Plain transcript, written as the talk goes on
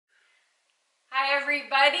Hi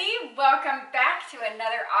everybody, welcome back to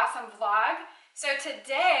another awesome vlog. So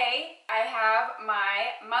today I have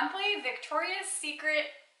my monthly Victoria's Secret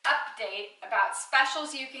update about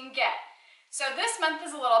specials you can get. So this month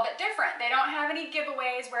is a little bit different. They don't have any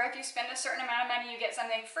giveaways where if you spend a certain amount of money you get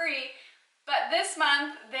something free, but this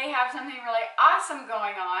month they have something really awesome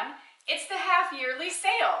going on. It's the half yearly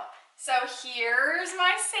sale. So here's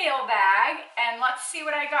my sale bag and let's see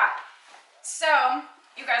what I got. So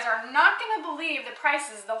you guys are not going to believe the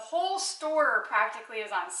prices. The whole store practically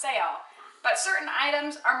is on sale, but certain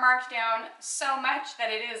items are marked down so much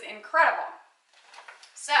that it is incredible.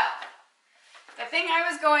 So the thing I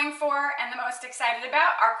was going for and the most excited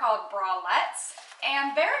about are called bralettes,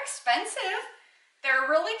 and they're expensive.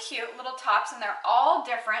 They're really cute little tops and they're all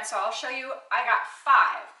different. So I'll show you, I got 5.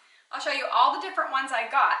 I'll show you all the different ones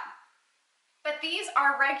I got. But these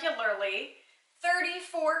are regularly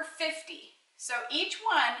 $34.50. So each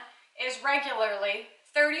one is regularly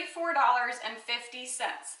 $34.50.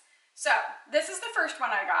 So this is the first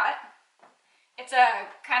one I got. It's a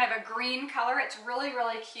kind of a green color. It's really,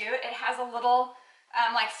 really cute. It has a little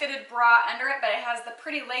like fitted bra under it, but it has the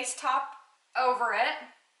pretty lace top over it.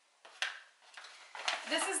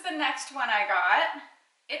 This is the next one I got.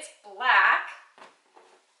 It's black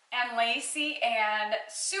and lacy and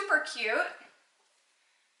super cute.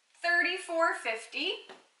 $34.50.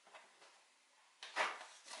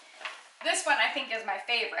 This one I think is my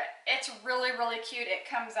favorite. It's really, really cute. It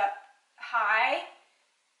comes up high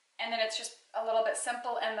and then it's just a little bit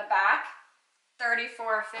simple in the back.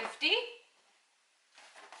 $34.50.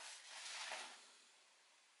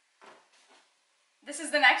 This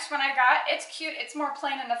is the next one I got. It's cute. It's more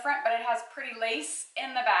plain in the front, but it has pretty lace in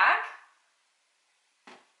the back.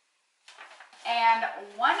 And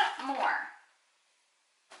one more.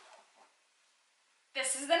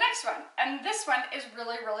 This is the next one, and this one is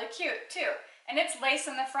really, really cute too. And it's lace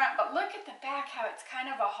in the front, but look at the back, how it's kind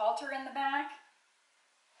of a halter in the back.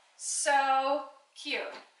 So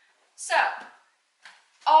cute. So,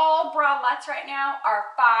 all bralettes right now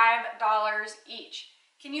are $5 each.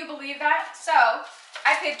 Can you believe that? So,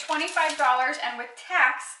 I paid $25, and with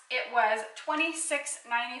tax, it was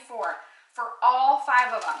 $26.94 for all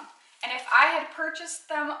 5 of them. And if I had purchased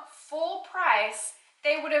them full price,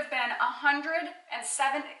 they would have been $175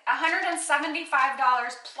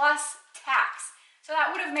 plus tax. So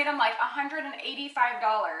that would have made them like $185.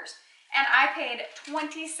 And I paid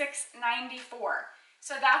 $26.94.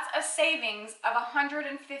 So that's a savings of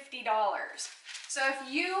 $150. So if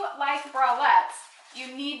you like bralettes, you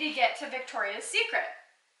need to get to Victoria's Secret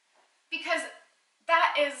because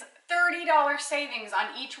that is $30 savings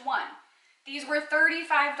on each one. These were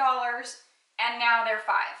 $35 and now they're $5.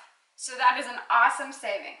 So that is an awesome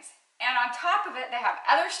savings. And on top of it, they have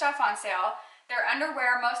other stuff on sale. Their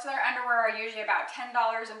underwear, most of their underwear are usually about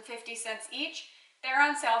 $10.50 each. They're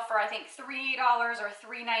on sale for I think $3 or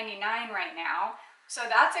 $3.99 right now. So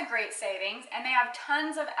that's a great savings. And they have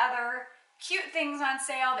tons of other cute things on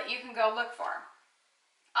sale that you can go look for.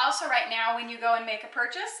 Also right now, when you go and make a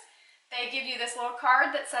purchase, they give you this little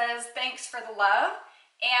card that says, "Thanks for the love."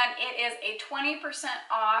 And it is a 20%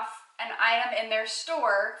 off an item in their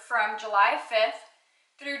store from July 5th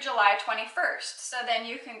through July 21st. So then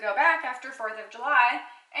you can go back after 4th of July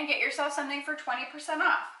and get yourself something for 20%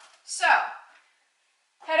 off. So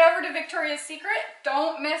head over to Victoria's Secret.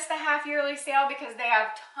 Don't miss the half yearly sale because they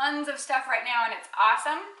have tons of stuff right now and it's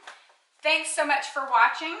awesome. Thanks so much for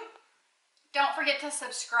watching. Don't forget to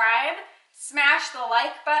subscribe, smash the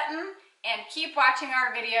like button, and keep watching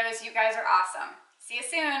our videos. You guys are awesome. See you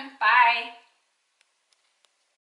soon. Bye.